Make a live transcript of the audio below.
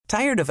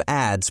Tired of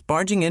ads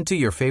barging into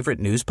your favorite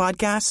news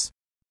podcasts?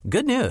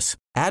 Good news.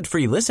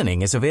 Ad-free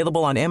listening is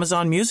available on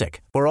Amazon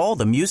Music for all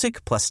the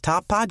music plus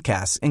top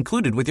podcasts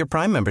included with your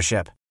Prime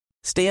membership.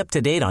 Stay up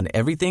to date on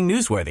everything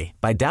newsworthy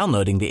by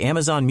downloading the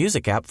Amazon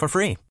Music app for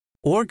free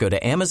or go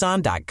to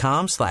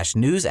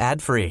amazon.com/news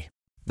ad free.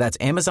 That's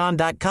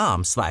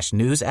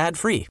amazon.com/news ad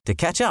free to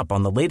catch up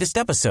on the latest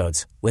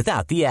episodes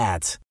without the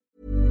ads.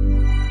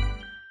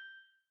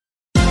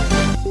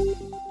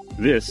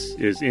 This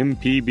is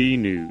MPB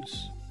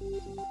News.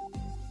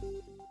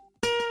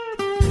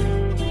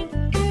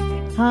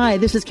 Hi,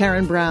 this is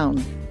Karen Brown.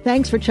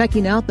 Thanks for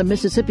checking out the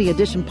Mississippi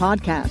Edition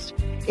podcast.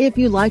 If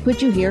you like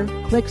what you hear,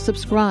 click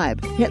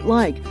subscribe, hit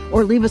like,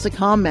 or leave us a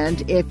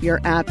comment if your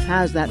app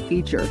has that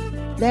feature.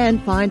 Then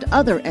find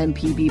other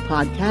MPB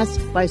podcasts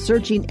by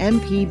searching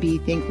MPB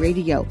Think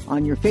Radio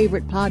on your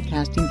favorite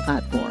podcasting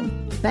platform.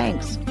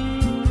 Thanks.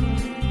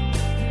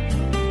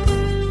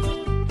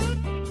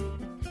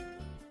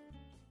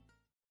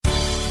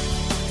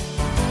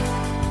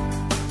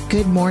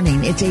 Good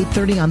morning. It's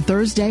 8:30 on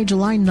Thursday,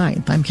 July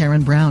 9th. I'm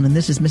Karen Brown, and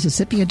this is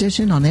Mississippi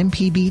Edition on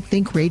MPB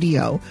Think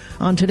Radio.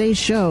 On today's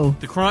show,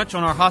 the crunch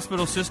on our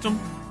hospital system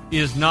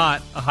is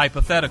not a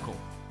hypothetical.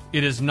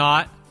 It is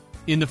not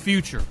in the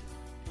future.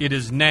 It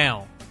is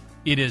now.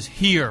 It is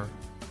here.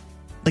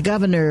 The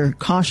governor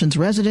cautions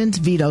residents,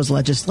 vetoes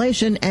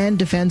legislation, and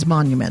defends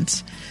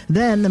monuments.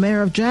 Then the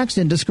mayor of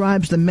Jackson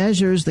describes the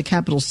measures the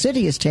capital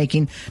city is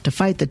taking to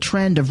fight the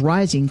trend of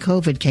rising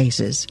COVID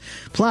cases.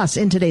 Plus,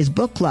 in today's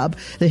book club,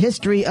 the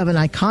history of an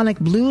iconic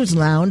blues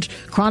lounge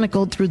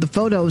chronicled through the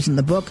photos in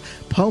the book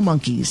Po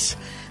Monkeys.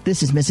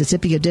 This is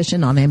Mississippi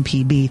Edition on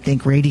MPB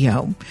Think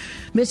Radio.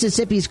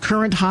 Mississippi's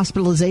current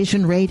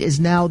hospitalization rate is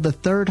now the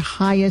third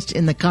highest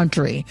in the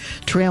country,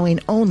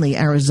 trailing only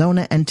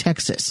Arizona and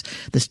Texas.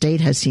 The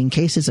state has seen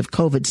cases of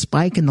COVID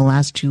spike in the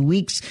last 2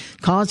 weeks,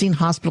 causing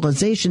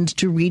hospitalizations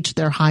to reach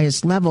their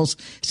highest levels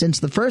since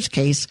the first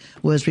case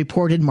was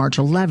reported March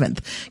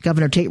 11th.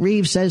 Governor Tate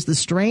Reeves says the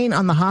strain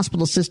on the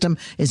hospital system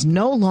is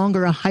no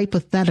longer a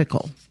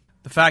hypothetical.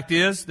 The fact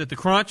is that the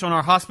crunch on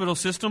our hospital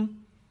system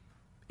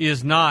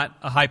is not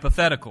a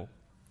hypothetical.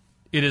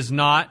 It is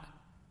not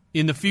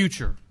in the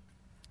future.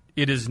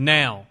 It is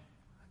now.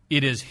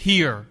 It is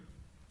here.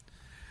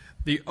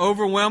 The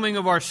overwhelming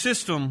of our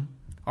system,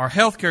 our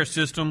healthcare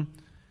system,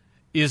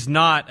 is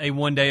not a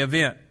one-day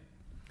event.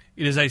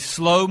 It is a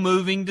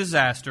slow-moving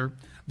disaster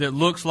that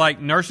looks like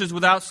nurses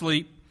without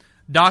sleep,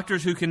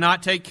 doctors who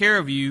cannot take care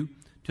of you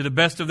to the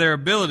best of their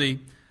ability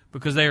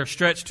because they are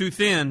stretched too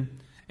thin,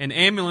 and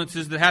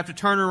ambulances that have to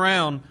turn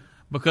around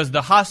because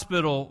the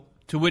hospital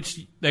to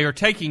which they are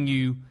taking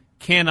you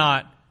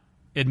cannot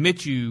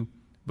admit you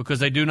because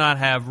they do not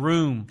have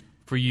room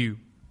for you.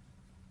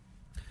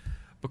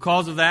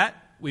 Because of that,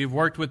 we have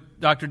worked with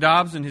Dr.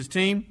 Dobbs and his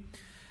team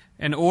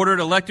and ordered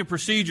elective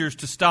procedures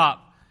to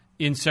stop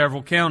in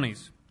several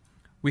counties.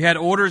 We had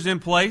orders in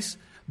place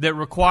that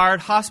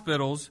required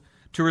hospitals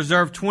to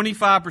reserve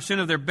 25%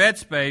 of their bed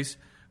space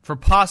for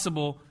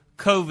possible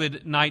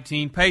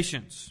COVID-19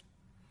 patients.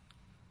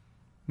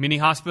 Many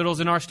hospitals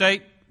in our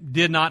state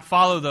did not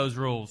follow those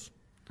rules.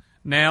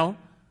 Now,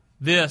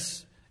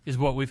 this is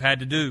what we've had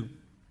to do.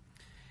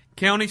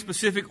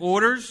 County-specific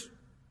orders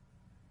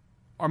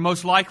are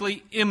most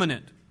likely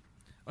imminent.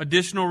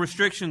 Additional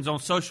restrictions on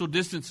social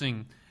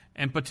distancing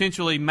and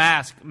potentially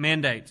mask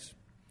mandates.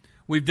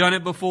 We've done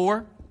it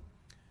before.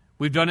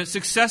 We've done it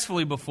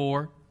successfully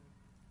before.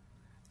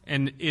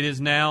 And it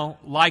is now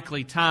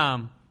likely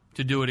time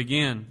to do it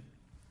again.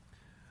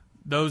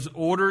 Those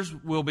orders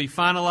will be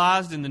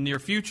finalized in the near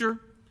future,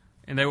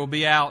 and they will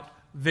be out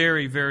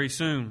very, very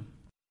soon.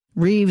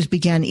 Reeves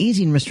began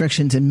easing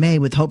restrictions in May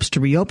with hopes to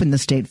reopen the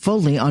state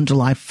fully on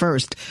July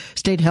 1st.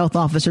 State Health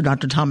Officer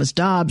Dr. Thomas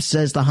Dobbs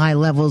says the high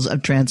levels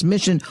of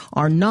transmission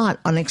are not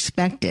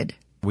unexpected.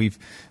 We've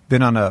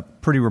been on a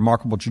pretty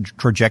remarkable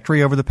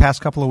trajectory over the past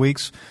couple of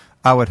weeks.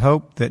 I would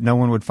hope that no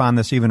one would find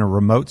this even a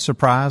remote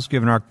surprise,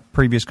 given our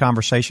previous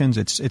conversations.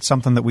 It's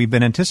something that we've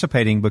been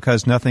anticipating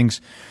because nothing's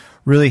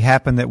really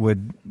happened that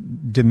would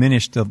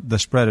diminish the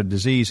spread of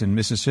disease in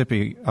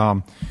Mississippi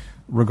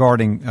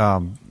regarding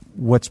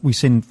what we've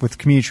seen with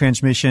community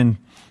transmission,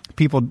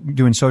 people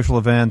doing social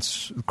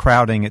events,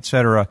 crowding,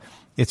 etc.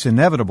 It's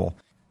inevitable.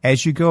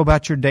 As you go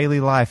about your daily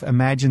life,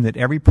 imagine that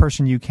every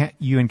person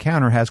you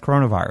encounter has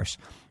coronavirus,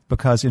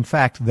 because in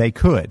fact they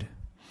could.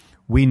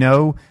 We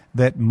know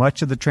that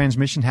much of the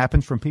transmission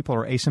happens from people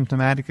who are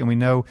asymptomatic, and we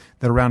know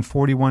that around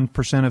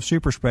 41% of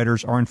super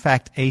spreaders are in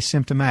fact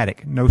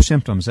asymptomatic, no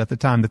symptoms at the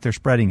time that they're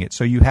spreading it.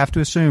 So you have to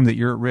assume that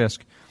you're at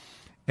risk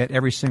at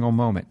every single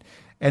moment.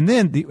 And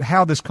then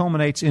how this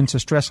culminates into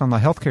stress on the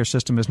healthcare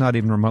system is not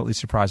even remotely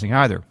surprising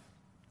either.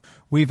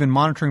 We've been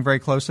monitoring very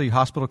closely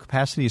hospital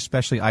capacity,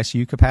 especially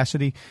ICU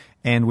capacity,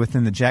 and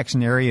within the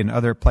Jackson area and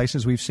other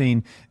places, we've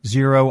seen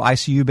 0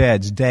 ICU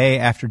beds day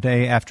after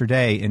day after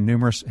day in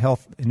numerous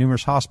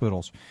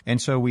hospitals.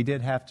 And so we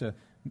did have to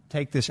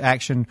take this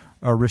action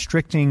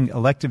restricting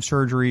elective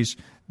surgeries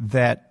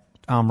that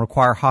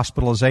require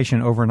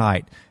hospitalization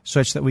overnight,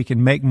 such that we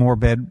can make more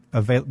bed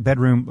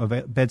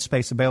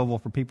space available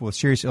for people with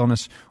serious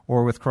illness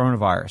or with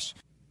coronavirus.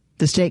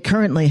 The state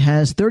currently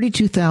has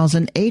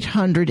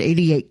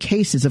 32,888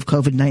 cases of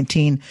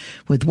COVID-19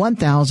 with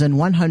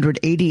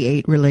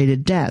 1,188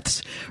 related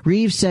deaths.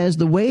 Reeves says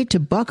the way to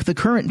buck the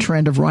current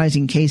trend of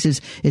rising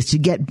cases is to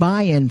get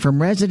buy-in from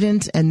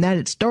residents and that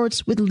it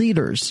starts with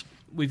leaders.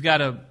 We've got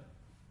to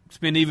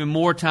spend even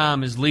more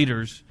time as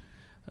leaders,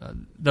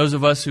 those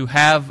of us who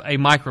have a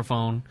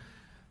microphone,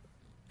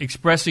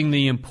 expressing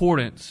the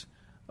importance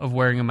of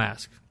wearing a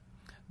mask.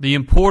 The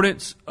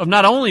importance of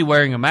not only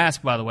wearing a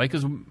mask, by the way,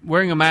 because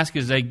wearing a mask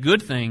is a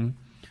good thing,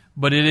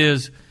 but it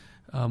is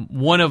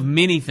one of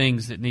many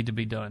things that need to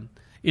be done.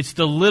 It's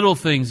the little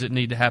things that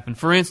need to happen.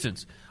 For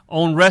instance,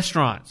 on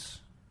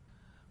restaurants,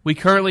 we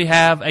currently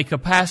have a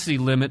capacity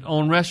limit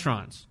on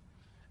restaurants.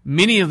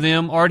 Many of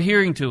them are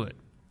adhering to it,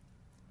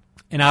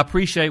 and I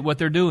appreciate what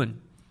they're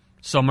doing.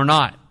 Some are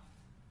not.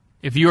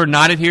 If you are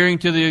not adhering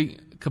to the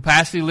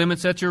capacity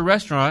limits at your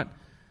restaurant,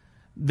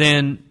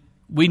 then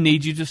we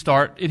need you to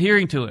start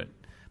adhering to it.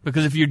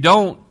 Because if you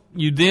don't,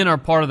 you then are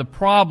part of the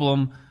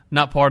problem,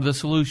 not part of the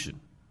solution.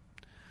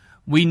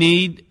 We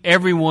need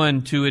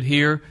everyone to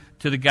adhere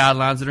to the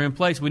guidelines that are in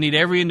place. We need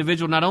every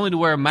individual not only to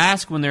wear a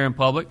mask when they're in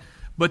public,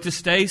 but to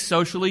stay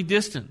socially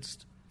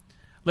distanced.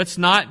 Let's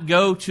not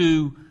go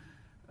to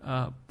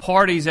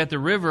parties at the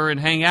river and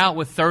hang out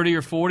with 30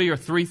 or 40 or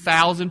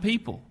 3,000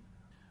 people,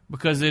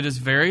 because it is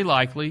very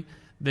likely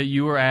that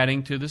you are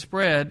adding to the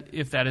spread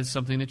if that is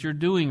something that you're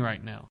doing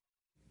right now.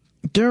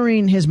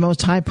 During his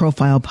most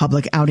high-profile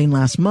public outing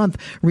last month,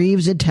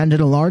 Reeves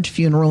attended a large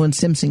funeral in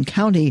Simpson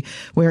County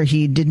where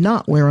he did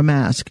not wear a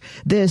mask.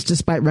 This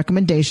despite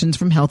recommendations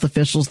from health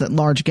officials that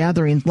large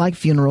gatherings like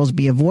funerals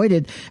be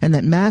avoided and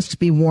that masks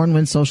be worn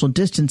when social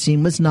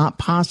distancing was not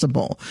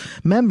possible.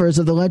 Members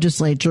of the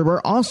legislature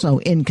were also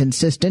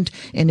inconsistent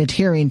in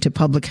adhering to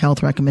public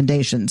health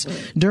recommendations.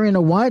 During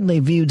a widely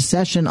viewed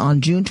session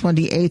on June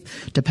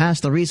 28th to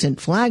pass the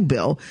recent flag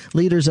bill,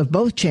 leaders of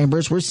both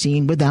chambers were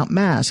seen without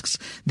masks.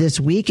 This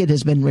week, it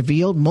has been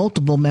revealed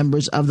multiple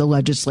members of the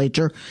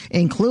legislature,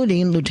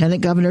 including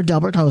Lieutenant Governor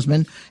Delbert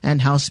Hosemann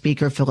and House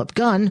Speaker Philip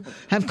Gunn,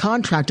 have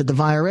contracted the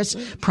virus,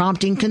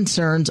 prompting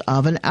concerns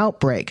of an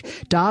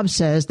outbreak. Dobbs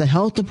says the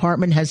health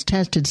department has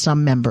tested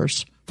some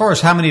members. As far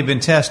as how many have been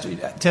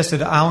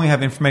tested, I only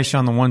have information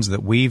on the ones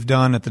that we've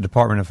done at the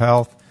Department of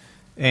Health.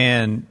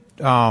 And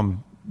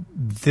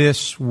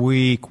this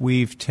week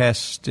we've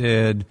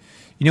tested,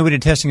 we did a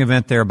testing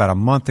event there about a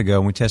month ago,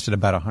 and we tested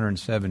about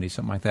 170,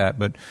 something like that.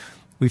 But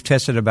we've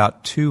tested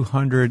about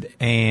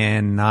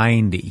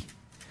 290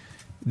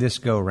 this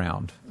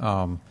go-round.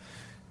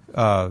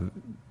 And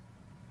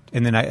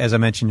then, as I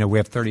mentioned, we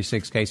have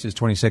 36 cases,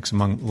 26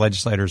 among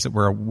legislators that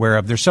we're aware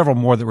of. There's several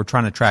more that we're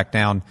trying to track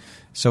down,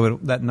 so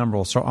that number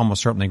will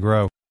almost certainly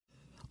grow.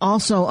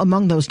 Also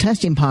among those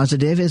testing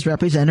positive is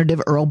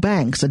Representative Earl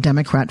Banks, a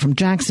Democrat from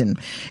Jackson.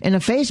 In a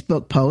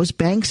Facebook post,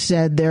 Banks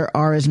said there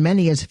are as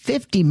many as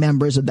 50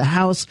 members of the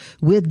House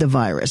with the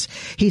virus.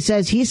 He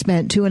says he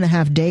spent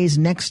 2.5 days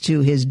next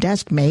to his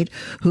desk mate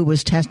who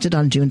was tested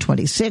on June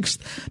 26th,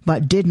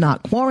 but did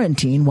not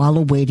quarantine while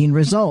awaiting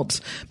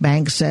results.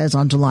 Banks says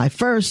on July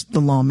 1st,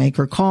 the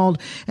lawmaker called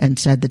and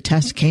said the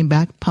test came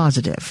back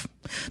positive.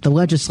 The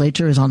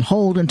legislature is on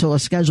hold until a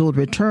scheduled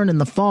return in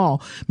the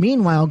fall.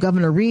 Meanwhile,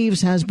 Governor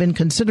Reeves has been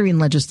considering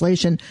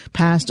legislation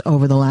passed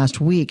over the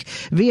last week.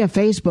 Via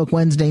Facebook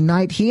Wednesday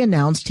night, he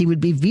announced he would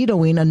be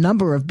vetoing a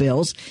number of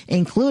bills,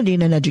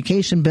 including an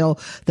education bill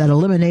that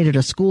eliminated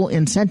a school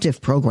incentive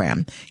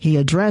program. He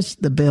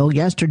addressed the bill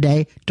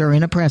yesterday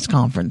during a press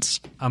conference.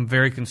 I'm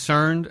very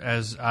concerned,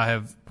 as I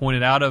have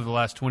pointed out over the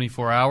last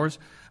 24 hours,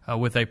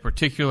 with a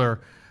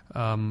particular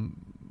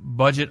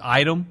budget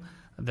item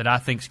that I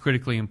think is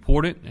critically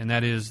important, and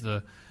that is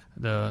the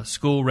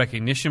school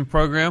recognition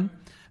program.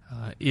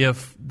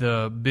 If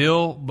the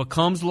bill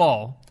becomes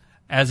law,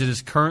 as it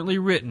is currently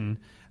written,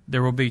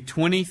 there will be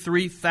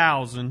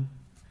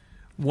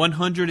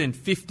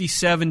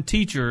 23,157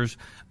 teachers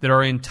that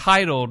are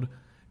entitled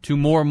to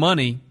more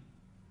money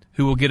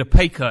who will get a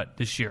pay cut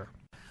this year.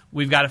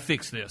 We've got to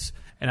fix this,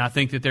 and I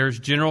think that there's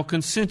general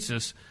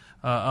consensus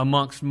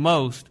amongst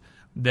most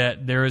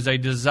that there is a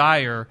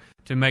desire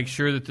to make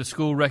sure that the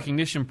school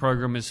recognition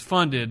program is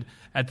funded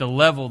at the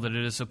level that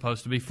it is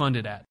supposed to be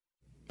funded at.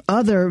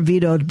 Other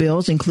vetoed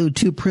bills include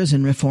 2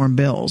 prison reform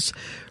bills.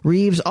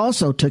 Reeves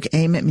also took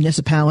aim at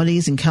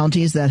municipalities and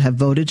counties that have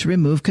voted to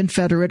remove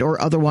Confederate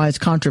or otherwise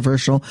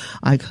controversial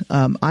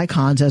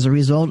icons as a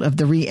result of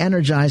the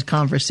re-energized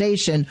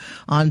conversation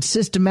on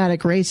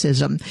systematic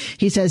racism.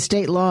 He says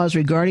state laws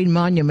regarding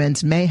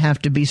monuments may have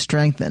to be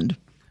strengthened.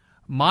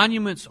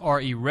 Monuments are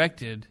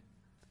erected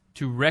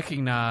to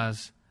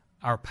recognize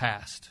our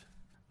past.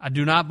 I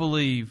do not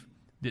believe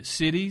that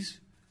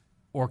cities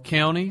or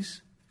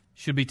counties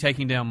should be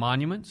taking down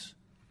monuments.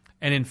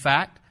 And in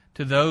fact,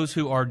 to those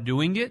who are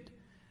doing it,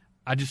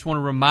 I just want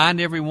to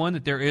remind everyone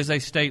that there is a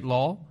state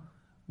law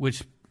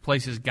which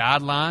places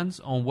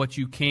guidelines on what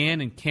you can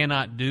and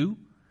cannot do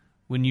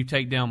when you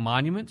take down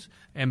monuments,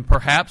 and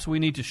perhaps we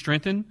need to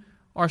strengthen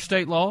our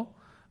state law.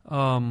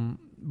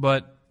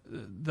 But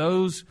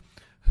those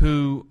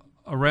who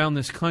around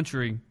this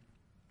country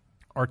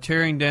are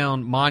tearing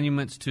down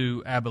monuments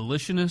to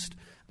abolitionists,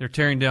 they're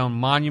tearing down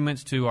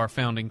monuments to our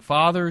founding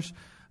fathers,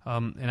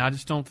 and I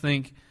just don't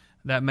think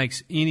that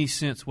makes any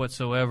sense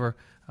whatsoever.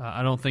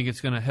 I don't think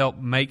it's going to help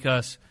make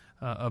us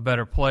a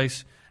better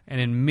place.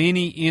 And in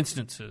many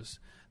instances,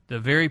 the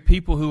very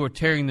people who are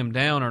tearing them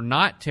down are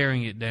not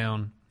tearing it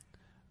down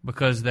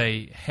because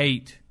they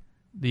hate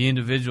the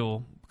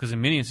individual, because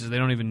in many instances they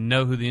don't even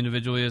know who the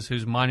individual is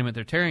whose monument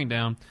they're tearing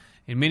down.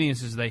 In many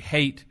instances they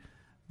hate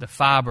the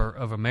fiber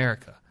of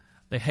America.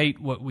 They hate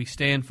what we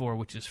stand for,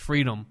 which is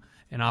freedom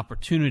and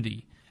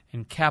opportunity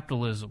and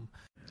capitalism.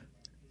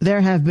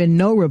 There have been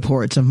no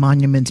reports of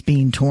monuments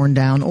being torn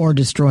down or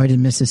destroyed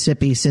in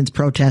Mississippi since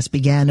protests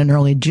began in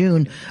early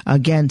June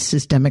against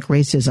systemic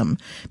racism.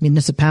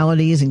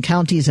 Municipalities and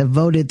counties have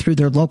voted through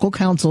their local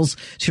councils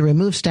to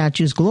remove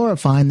statues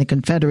glorifying the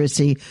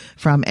Confederacy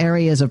from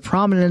areas of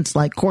prominence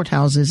like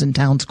courthouses and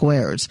town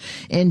squares.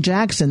 In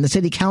Jackson, the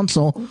city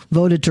council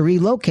voted to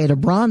relocate a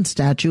bronze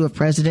statue of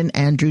President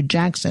Andrew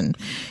Jackson.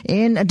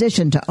 In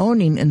addition to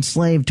owning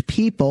enslaved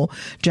people,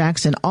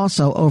 Jackson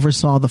also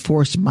oversaw the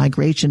forced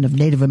migration of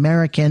Native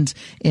Americans,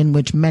 in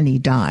which many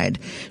died.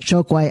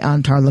 Chokwe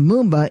Antar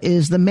Lumumba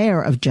is the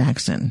mayor of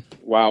Jackson.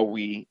 While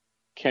we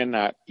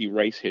cannot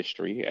erase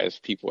history, as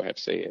people have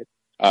said,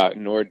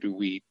 nor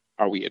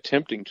are we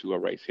attempting to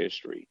erase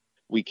history,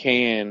 we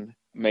can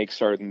make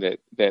certain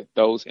that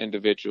those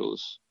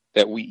individuals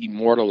that we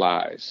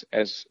immortalize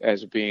as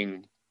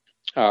being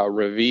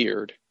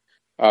revered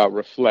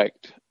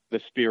reflect the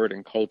spirit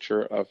and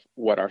culture of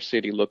what our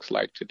city looks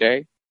like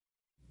today.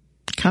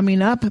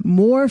 Coming up,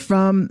 more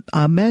from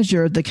a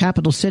measure the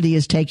capital city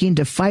is taking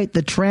to fight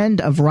the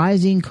trend of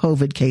rising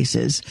COVID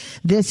cases.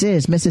 This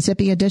is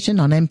Mississippi Edition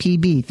on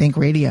MPB Think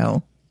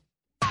Radio.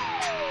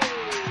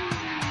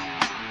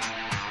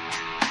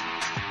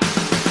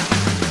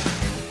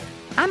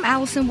 I'm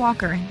Allison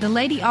Walker, the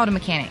Lady Auto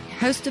Mechanic,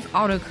 host of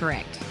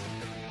AutoCorrect.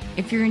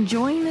 If you're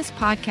enjoying this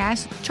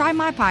podcast, try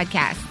my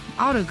podcast,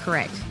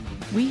 AutoCorrect.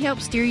 We help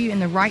steer you in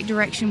the right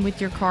direction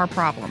with your car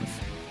problems.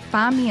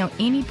 Find me on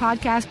any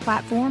podcast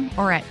platform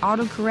or at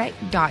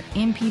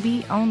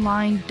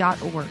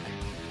autocorrect.mpbonline.org.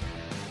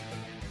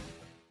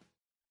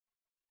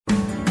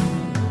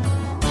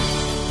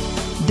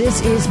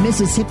 This is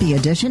Mississippi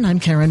Edition. I'm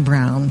Karen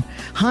Brown.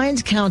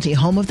 Hinds County,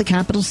 home of the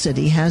capital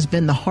city, has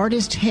been the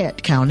hardest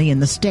hit county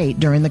in the state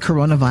during the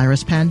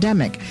coronavirus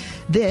pandemic.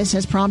 This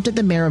has prompted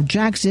the mayor of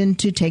Jackson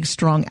to take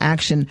strong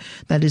action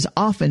that is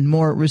often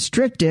more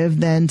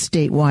restrictive than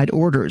statewide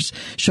orders.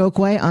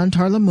 Chokwe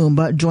Antar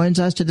Lumumba joins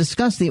us to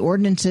discuss the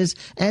ordinances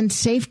and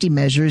safety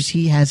measures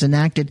he has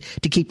enacted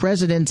to keep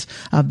residents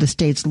of the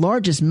state's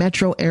largest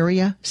metro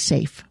area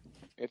safe.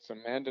 It's a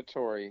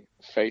mandatory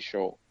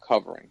facial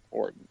covering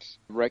ordinance,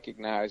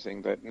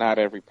 recognizing that not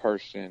every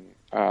person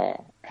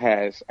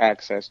has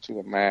access to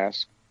a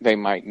mask they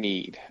might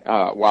need.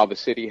 While the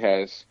city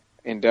has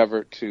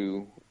endeavored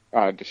to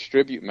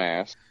distribute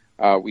masks,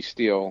 we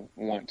still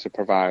want to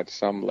provide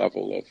some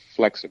level of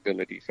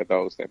flexibility for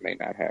those that may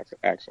not have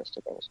access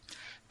to those.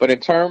 But in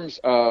terms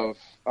of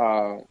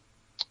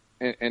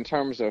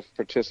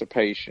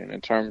participation, in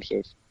terms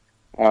of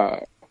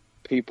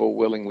people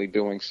willingly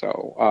doing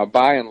so,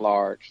 by and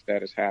large,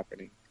 that is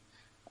happening.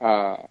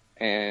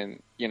 And,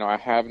 I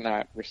have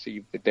not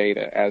received the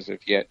data as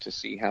of yet to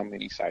see how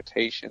many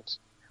citations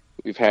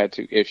we've had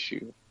to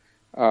issue.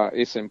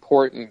 It's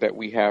important that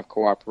we have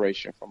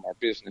cooperation from our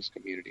business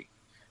community,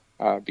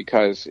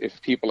 because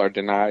if people are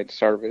denied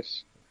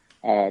service,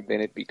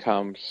 then it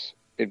becomes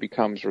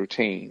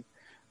routine.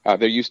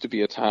 There used to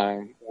be a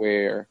time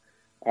where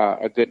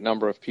a good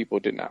number of people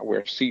did not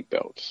wear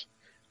seatbelts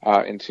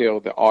until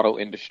the auto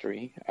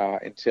industry,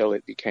 until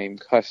it became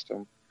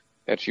custom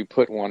that you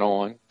put one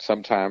on,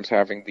 sometimes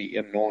having the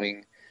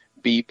annoying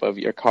beep of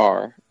your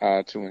car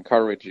to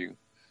encourage you.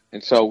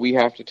 And so we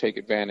have to take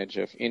advantage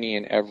of any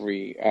and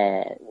every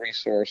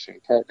resource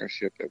and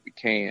partnership that we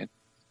can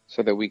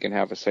so that we can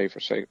have a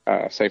safer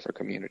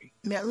community.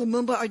 Mayor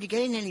Lumumba, are you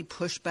getting any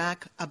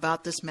pushback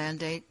about this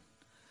mandate?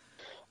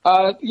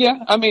 Yeah,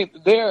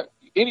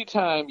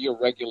 anytime you're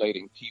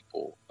regulating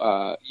people,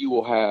 you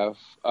will have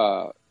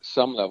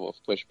some level of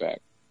pushback.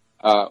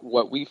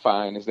 What we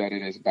find is that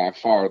it is by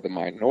far the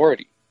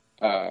minority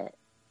that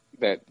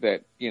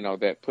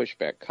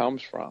pushback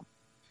comes from,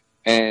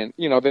 and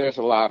there's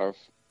a lot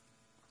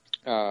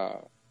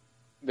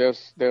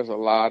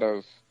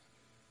of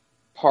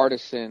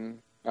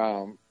partisan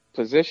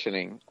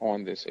positioning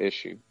on this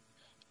issue,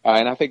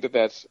 and I think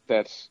that's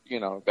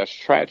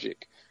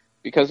tragic,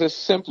 because it's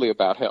simply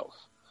about health.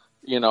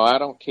 I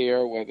don't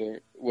care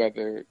whether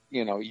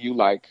you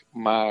like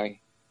my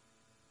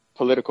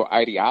political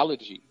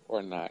ideology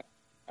or not.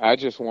 I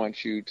just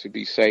want you to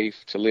be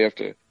safe, to live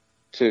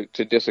to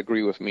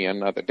disagree with me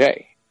another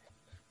day.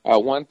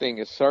 One thing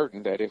is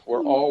certain, that if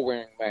we're all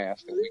wearing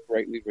masks, then we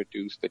greatly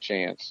reduce the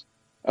chance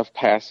of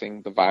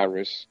passing the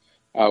virus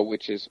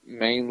which is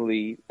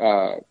mainly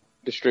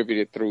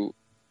distributed through,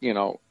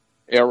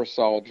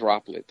 aerosol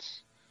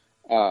droplets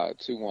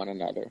to one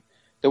another,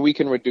 that we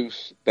can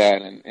reduce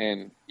that.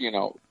 And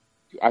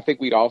I think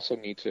we'd also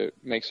need to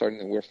make certain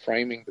that we're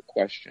framing the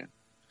question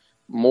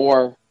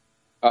more,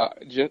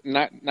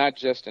 not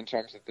just in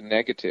terms of the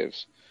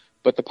negatives,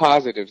 but the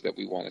positives that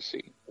we want to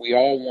see. We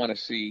all want to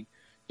see,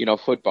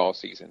 football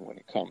season when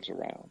it comes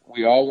around.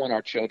 We all want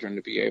our children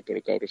to be able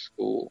to go to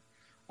school.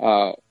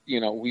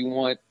 We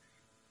want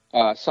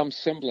some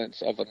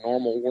semblance of a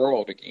normal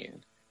world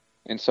again.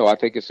 And so I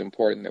think it's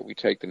important that we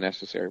take the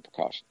necessary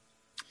precautions.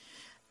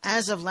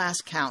 As of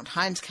last count,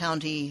 Hinds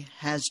County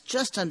has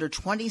just under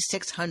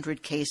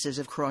 2,600 cases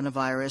of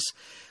coronavirus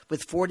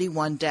with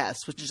 41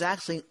 deaths, which is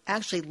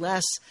actually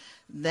less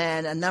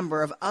than a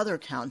number of other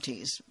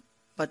counties.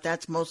 But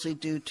that's mostly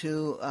due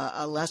to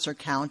a lesser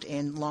count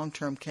in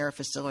long-term care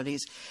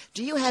facilities.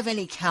 Do you have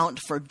any count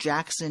for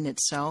Jackson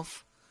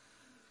itself?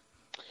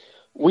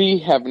 We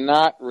have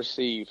not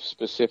received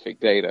specific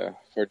data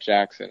for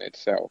Jackson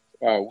itself.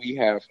 We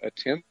have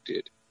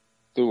attempted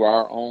through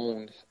our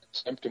own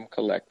symptom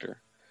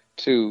collector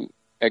to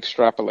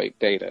extrapolate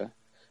data,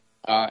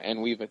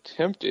 and we've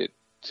attempted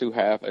to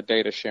have a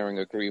data sharing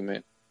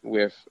agreement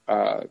with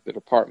the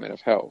Department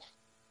of Health.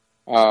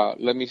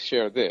 Let me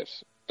share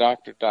this.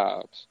 Dr.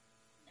 Dobbs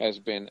has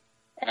been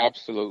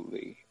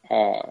absolutely,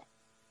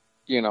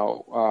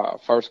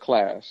 first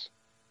class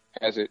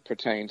as it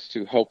pertains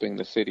to helping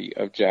the city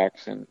of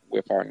Jackson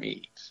with our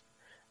needs.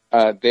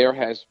 There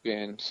has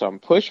been some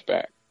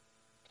pushback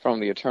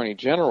from the Attorney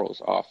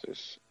General's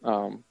office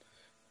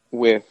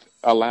with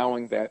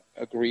allowing that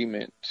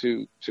agreement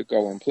to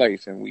go in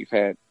place. And we've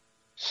had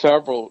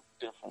several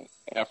different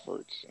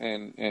efforts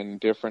and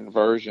different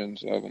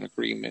versions of an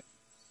agreement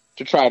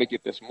to try to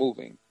get this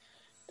moving.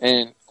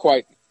 And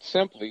quite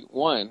simply,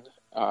 one,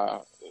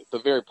 the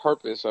very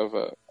purpose of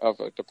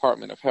a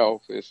Department of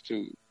Health is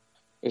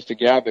to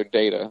gather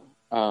data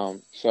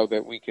so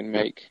that we can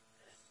make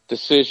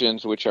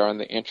decisions which are in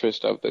the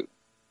interest of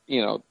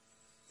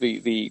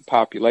the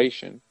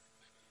population.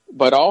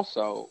 But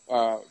also,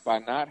 by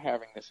not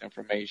having this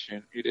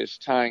information, it is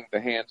tying the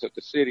hands of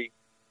the city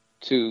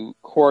to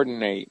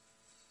coordinate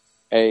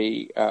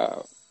a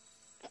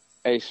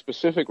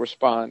specific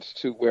response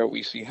to where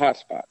we see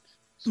hotspots.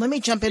 Let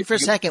me jump in for a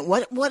second.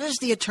 What is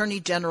the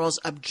Attorney General's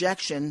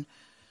objection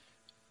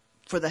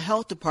for the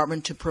health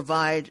department to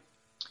provide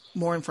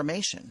more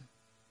information?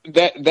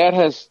 That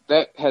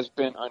has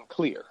been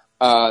unclear.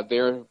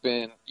 There have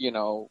been,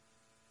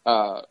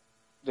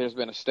 there's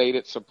been a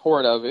stated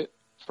support of it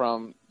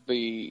from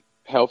the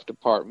health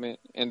department,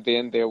 and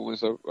then there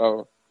was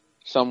a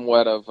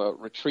somewhat of a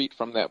retreat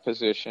from that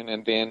position,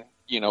 and then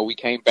we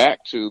came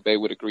back to they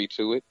would agree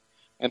to it,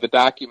 and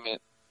the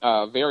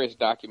various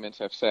documents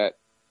have sat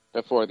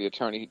before the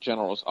Attorney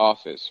General's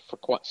office for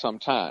quite some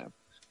time,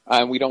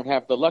 and we don't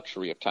have the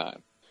luxury of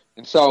time.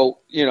 And so,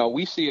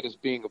 we see it as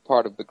being a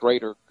part of the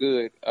greater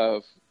good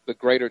of the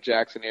greater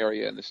Jackson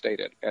area and the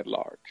state at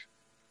large.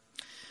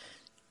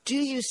 Do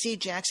you see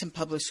Jackson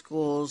Public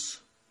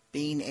Schools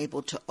being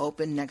able to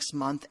open next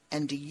month,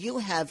 and do you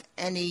have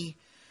any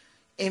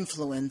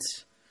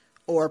influence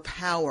or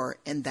power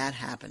in that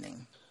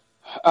happening?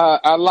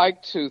 I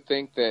like to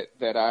think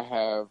that I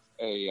have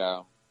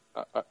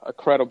a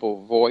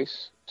credible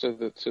voice to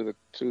the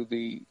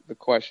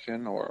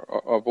question,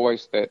 or a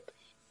voice that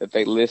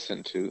they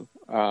listen to.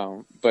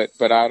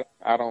 But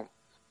I don't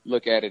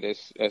look at it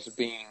as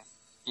being,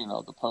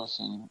 the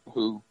person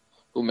who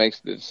makes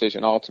the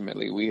decision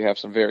ultimately. We have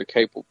some very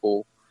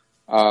capable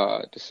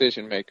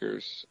decision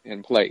makers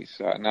in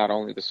place, not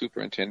only the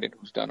superintendent,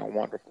 who's done a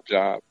wonderful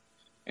job,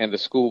 and the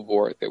school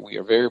board that we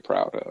are very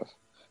proud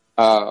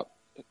of.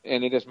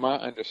 And it is my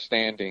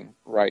understanding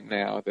right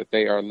now that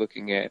they are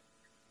looking at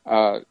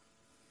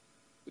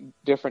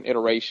different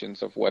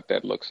iterations of what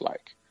that looks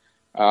like.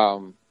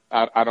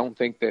 I don't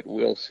think that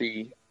we'll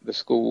see the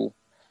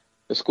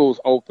schools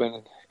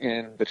open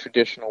in the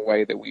traditional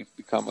way that we've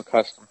become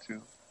accustomed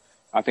to.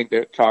 I think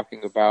they're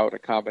talking about a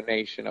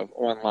combination of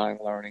online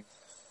learning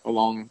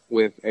along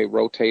with a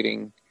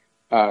rotating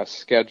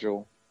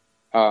schedule,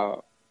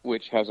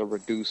 which has a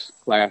reduced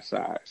class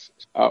size.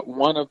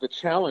 One of the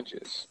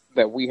challenges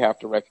that we have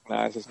to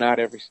recognize is not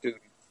every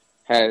student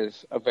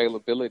has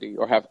availability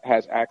or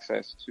has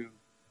access to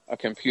a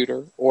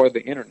computer or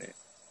the internet.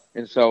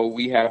 And so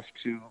we have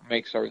to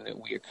make certain that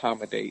we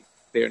accommodate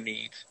their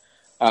needs,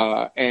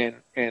 and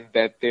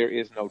that there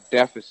is no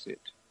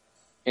deficit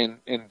in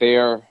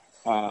their,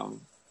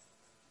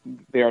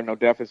 there are no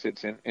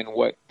deficits in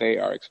what they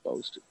are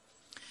exposed to.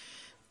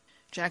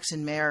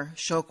 Jackson Mayor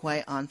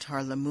Chokwe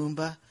Antar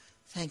Lumumba,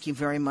 thank you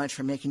very much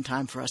for making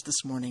time for us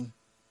this morning.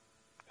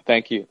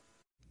 Thank you.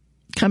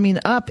 Coming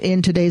up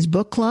in today's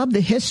book club,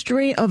 the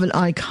history of an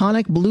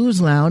iconic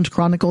blues lounge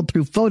chronicled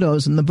through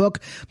photos in the book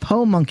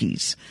Po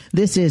Monkeys.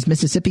 This is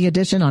Mississippi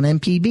Edition on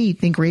MPB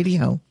Think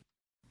Radio.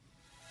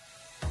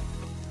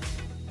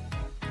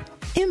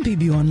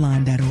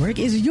 MPBOnline.org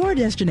is your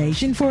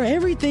destination for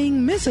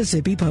everything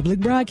Mississippi Public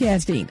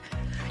Broadcasting.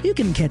 You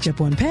can catch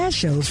up on past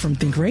shows from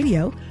Think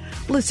Radio,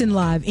 listen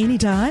live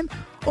anytime,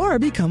 or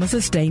become a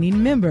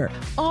sustaining member,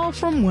 all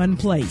from one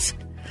place.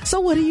 So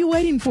what are you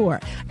waiting for?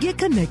 Get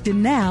connected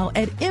now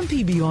at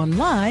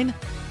mpbonline.org.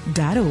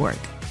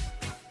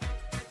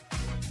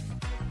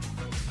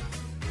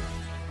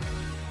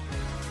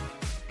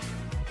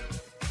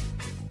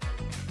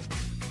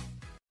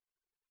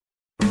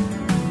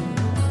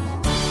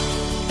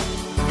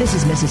 This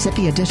is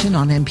Mississippi Edition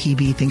on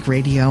MPB Think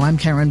Radio. I'm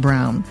Karen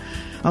Brown.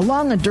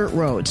 Along a dirt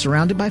road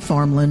surrounded by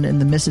farmland in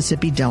the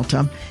Mississippi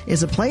Delta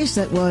is a place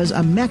that was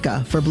a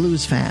mecca for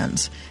blues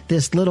fans.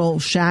 This little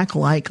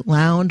shack-like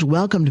lounge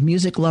welcomed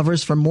music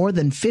lovers for more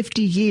than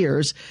 50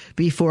 years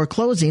before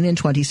closing in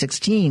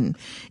 2016.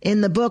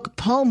 In the book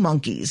Po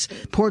Monkeys,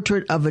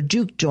 Portrait of a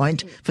Juke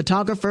Joint,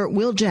 photographer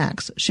Will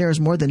Jacks shares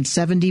more than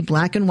 70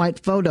 black and white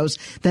photos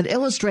that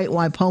illustrate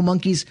why Po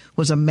Monkeys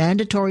was a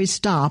mandatory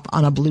stop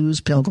on a blues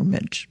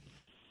pilgrimage.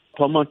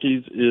 Po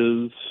Monkeys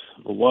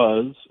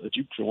was a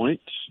juke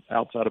joint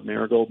outside of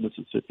Marigold,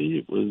 Mississippi.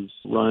 It was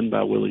run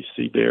by Willie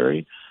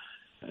Seabury.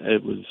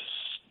 It was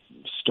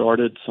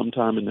started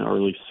sometime in the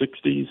early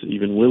 60s.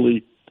 Even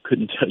Willie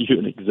couldn't tell you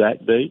an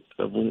exact date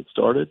of when it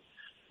started.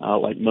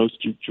 Like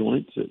most juke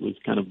joints, it was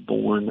kind of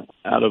born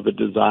out of a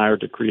desire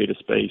to create a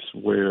space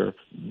where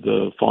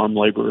the farm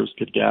laborers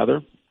could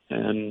gather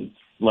and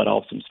let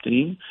off some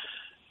steam.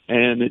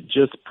 And it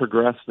just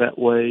progressed that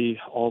way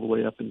all the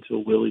way up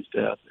until Willie's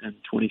death in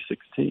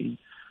 2016.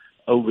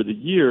 Over the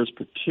years,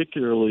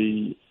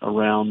 particularly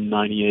around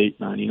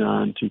 98,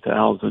 99,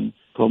 2000,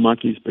 Po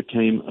Monkeys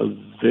became a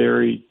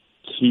very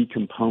key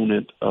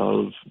component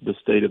of the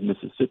state of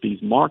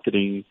Mississippi's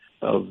marketing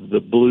of the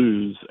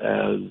blues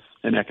as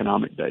an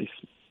economic base.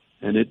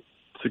 And it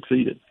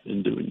succeeded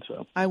in doing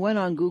so. I went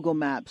on Google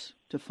Maps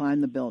to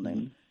find the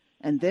building,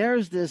 and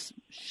there's this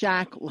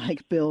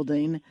shack-like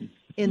building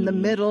in the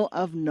middle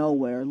of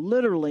nowhere,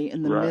 literally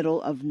in the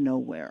middle of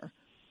nowhere.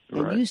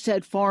 And you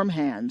said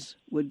farmhands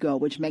would go,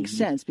 which makes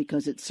sense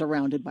because it's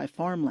surrounded by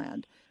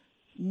farmland.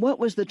 What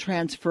was the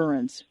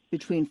transference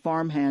between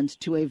farmhands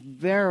to a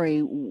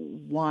very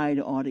wide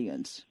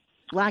audience?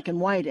 Black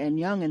and white and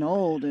young and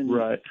old.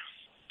 Right.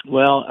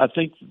 Well, I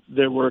think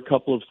there were a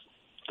couple of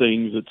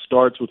things. It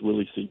starts with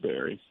Willie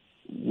Seabury.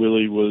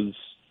 Willie was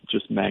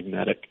just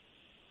magnetic,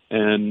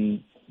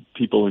 and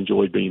people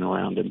enjoyed being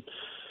around him.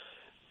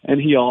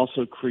 And he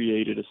also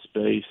created a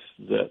space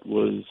that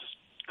was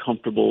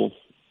comfortable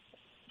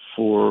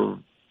for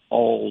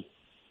all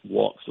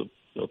walks of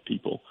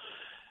people.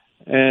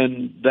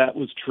 And that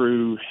was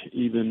true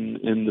even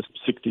in the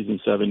 60s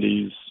and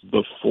 70s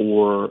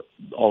before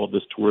all of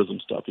this tourism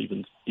stuff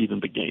even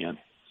began.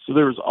 So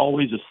there was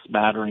always a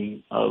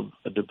smattering of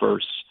a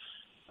diverse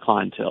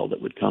clientele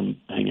that would come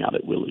hang out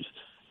at Willie's.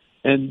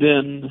 And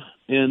then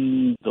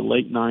in the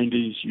late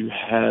 90s, you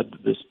had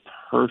this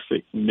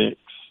perfect mix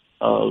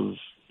of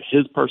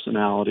his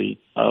personality,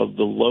 of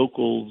the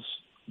locals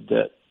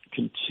that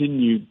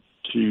continued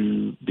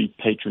to be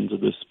patrons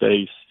of this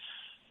space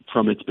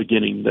from its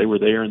beginning. They were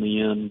there in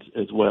the end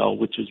as well,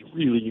 which is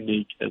really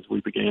unique as we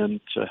began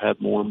to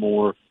have more and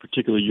more,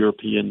 particularly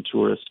European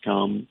tourists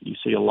come. You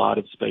see a lot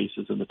of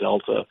spaces in the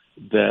Delta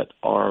that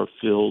are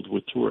filled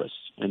with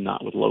tourists and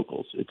not with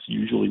locals. It's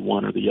usually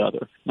one or the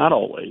other. Not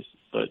always,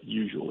 but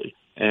usually.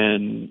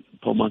 And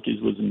Po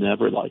Monkeys was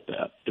never like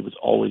that. It was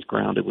always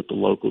grounded with the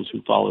locals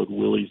who followed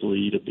Willie's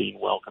lead of being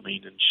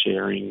welcoming and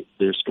sharing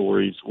their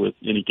stories with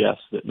any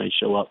guests that may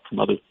show up from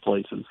other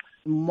places.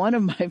 One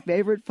of my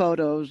favorite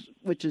photos,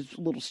 which is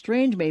a little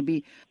strange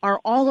maybe, are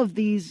all of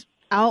these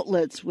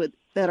outlets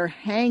that are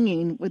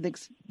hanging with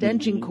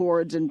extension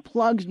cords and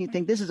plugs, and you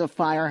think this is a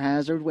fire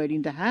hazard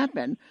waiting to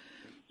happen.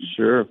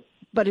 Sure.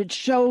 But it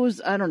shows,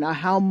 I don't know,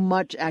 how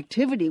much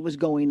activity was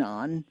going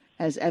on,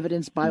 as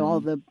evidenced by all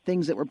the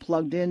things that were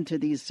plugged into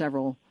these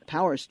several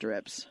power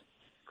strips.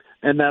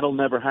 And that'll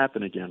never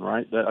happen again,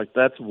 right?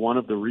 That's one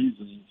of the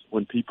reasons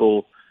when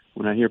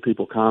I hear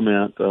people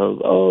comment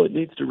of, oh, it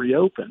needs to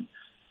reopen.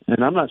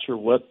 And I'm not sure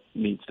what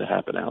needs to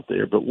happen out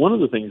there, but one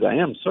of the things I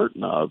am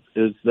certain of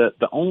is that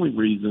the only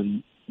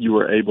reason you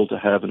were able to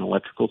have an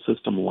electrical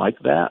system like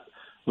that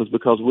was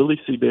because Willie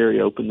Seabury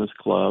opened this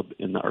club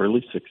in the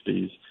early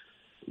 60s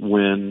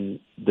when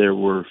there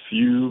were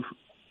few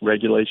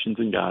regulations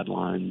and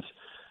guidelines,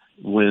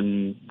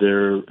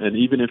 and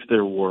even if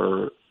there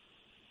were,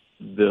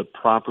 the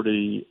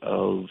property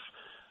of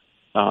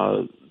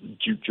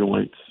juke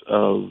joints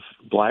of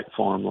black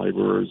farm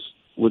laborers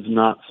was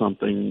not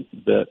something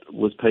that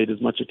was paid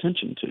as much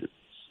attention to.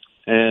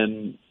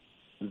 And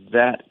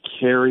that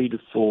carried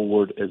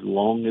forward as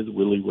long as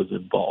Willie was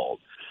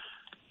involved.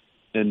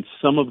 And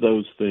some of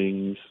those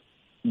things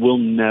will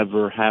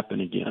never happen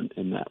again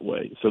in that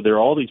way. So there are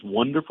all these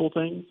wonderful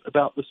things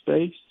about the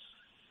space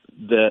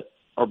that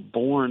are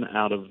born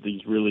out of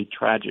these really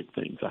tragic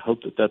things. I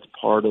hope that that's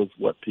part of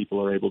what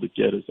people are able to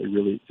get as they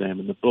really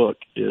examine the book,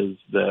 is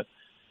that,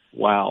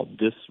 wow,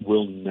 this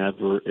will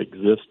never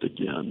exist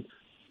again.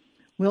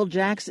 Will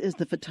Jacks is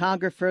the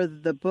photographer.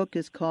 The book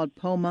is called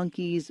Po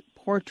Monkeys,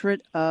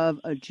 Portrait of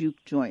a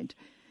Juke Joint.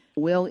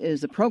 Will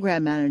is the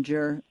program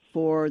manager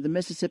for the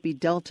Mississippi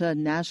Delta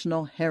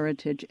National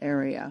Heritage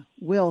Area.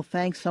 Will,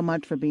 thanks so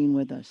much for being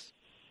with us.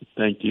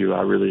 Thank you.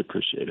 I really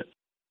appreciate it.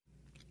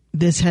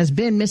 This has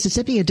been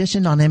Mississippi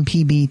Edition on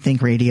MPB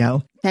Think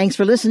Radio. Thanks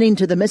for listening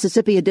to the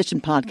Mississippi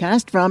Edition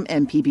podcast from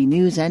MPB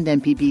News and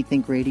MPB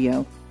Think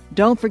Radio.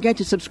 Don't forget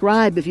to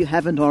subscribe if you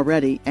haven't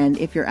already, and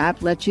if your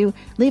app lets you,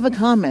 leave a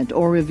comment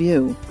or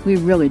review. We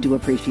really do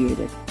appreciate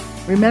it.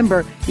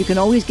 Remember, you can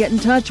always get in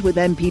touch with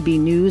MPB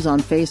News on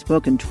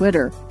Facebook and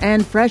Twitter,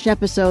 and fresh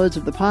episodes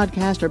of the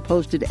podcast are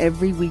posted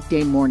every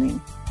weekday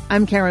morning.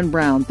 I'm Karen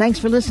Brown. Thanks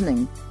for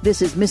listening.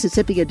 This is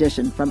Mississippi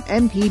Edition from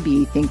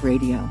MPB Think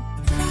Radio.